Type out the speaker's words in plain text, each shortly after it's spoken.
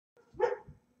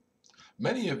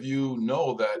Many of you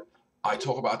know that I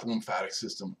talk about the lymphatic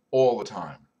system all the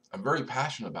time. I'm very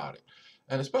passionate about it.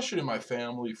 And especially to my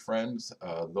family, friends,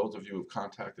 those of you who have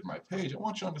contacted my page, I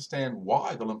want you to understand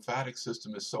why the lymphatic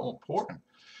system is so important.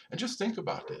 And just think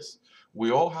about this.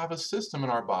 We all have a system in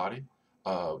our body,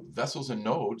 vessels and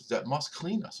nodes, that must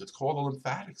clean us. It's called the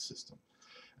lymphatic system.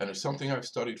 And it's something I've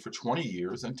studied for 20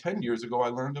 years. And 10 years ago, I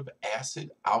learned of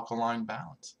acid-alkaline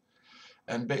balance.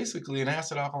 And basically, in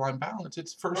acid-alkaline balance,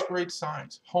 it's first grade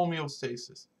science,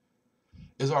 homeostasis.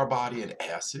 Is our body an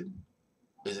acid?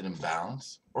 Is it in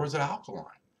balance? Or is it alkaline?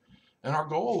 And our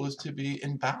goal is to be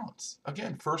in balance.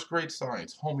 Again, first grade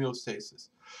science, homeostasis.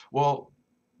 Well,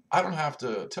 I don't have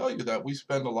to tell you that we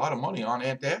spend a lot of money on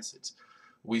antacids.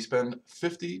 We spend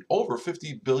over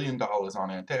 $50 billion on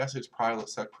antacids,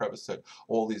 Prilosec, Prevacid,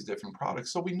 all these different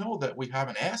products. So we know that we have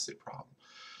an acid problem.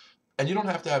 And you don't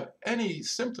have to have any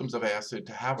symptoms of acid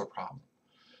to have a problem.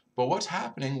 But what's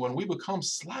happening when we become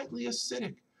slightly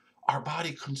acidic? Our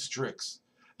body constricts,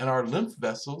 and our lymph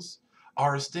vessels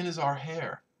are as thin as our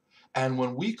hair. And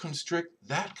when we constrict,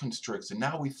 that constricts, and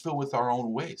now we fill with our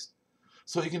own waste.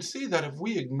 So you can see that if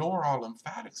we ignore our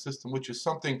lymphatic system, which is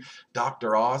something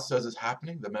Dr. Oz says is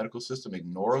happening, the medical system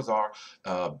ignores our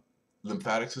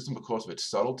lymphatic system because of its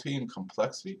subtlety and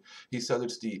complexity. He says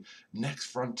it's the next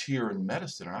frontier in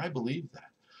medicine, and I believe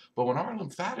that. But when our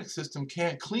lymphatic system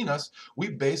can't clean us, we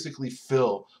basically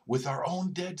fill with our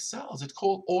own dead cells. It's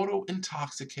called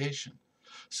auto-intoxication.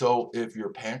 So if your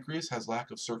pancreas has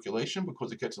lack of circulation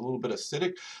because it gets a little bit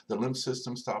acidic, the lymph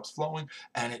system stops flowing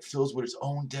and it fills with its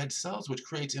own dead cells, which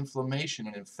creates inflammation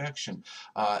and infection.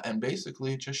 And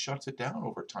basically it just shuts it down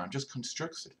over time, just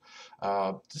constricts it.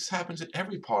 This happens in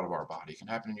every part of our body. It can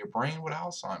happen in your brain with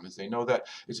Alzheimer's. They know that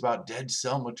it's about dead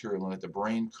cell material and that the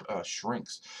brain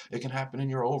shrinks. It can happen in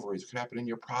your ovaries. It can happen in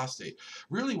your prostate.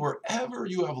 Really, wherever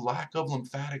you have lack of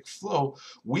lymphatic flow,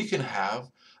 we can have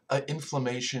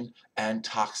inflammation and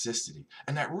toxicity.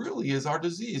 And that really is our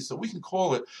disease. So we can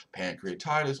call it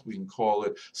pancreatitis, we can call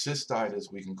it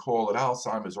cystitis, we can call it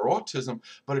Alzheimer's or autism,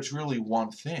 but it's really one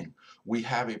thing. We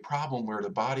have a problem where the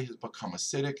body has become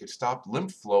acidic, it stopped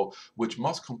lymph flow, which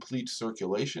must complete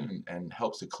circulation and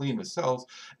helps to clean the cells,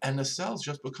 and the cells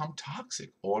just become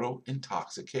toxic,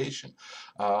 auto-intoxication.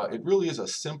 It really is a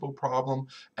simple problem,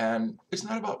 and it's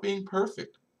not about being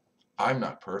perfect. I'm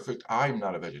not perfect. I'm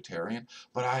not a vegetarian,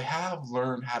 but I have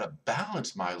learned how to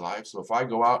balance my life. So if I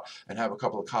go out and have a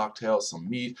couple of cocktails, some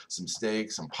meat, some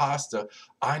steak, some pasta,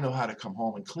 I know how to come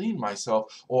home and clean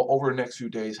myself, or over the next few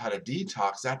days, how to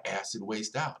detox that acid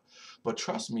waste out. But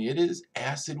trust me, it is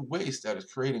acid waste that is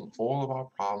creating all of our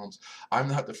problems. I'm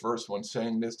not the first one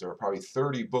saying this. There are probably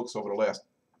 30 books over the last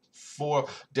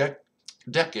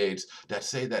decades that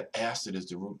say that acid is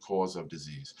the root cause of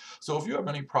disease. So if you have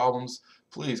any problems,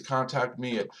 please contact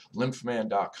me at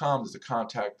lymphman.com. There's a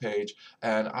contact page,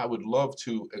 and I would love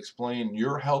to explain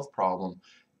your health problem,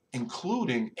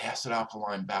 including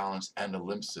acid-alkaline balance and the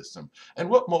lymph system. And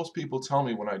what most people tell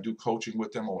me when I do coaching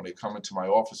with them or when they come into my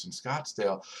office in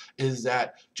Scottsdale is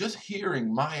that just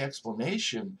hearing my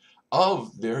explanation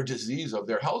of their disease, of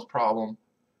their health problem,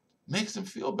 makes them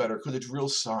feel better because it's real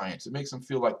science. It makes them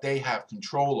feel like they have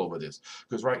control over this.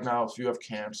 Because right now, if you have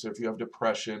cancer, if you have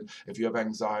depression, if you have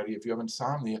anxiety, if you have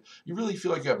insomnia, you really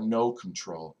feel like you have no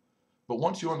control. But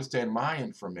once you understand my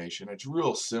information, it's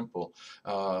real simple.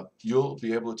 You'll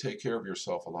be able to take care of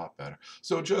yourself a lot better.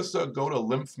 So just go to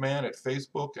Lymphman at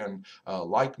Facebook and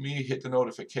like me, hit the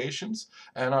notifications,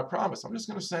 and I promise I'm just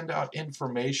going to send out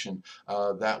information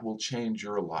that will change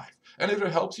your life. And if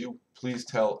it helps you, please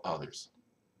tell others.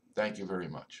 Thank you very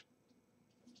much.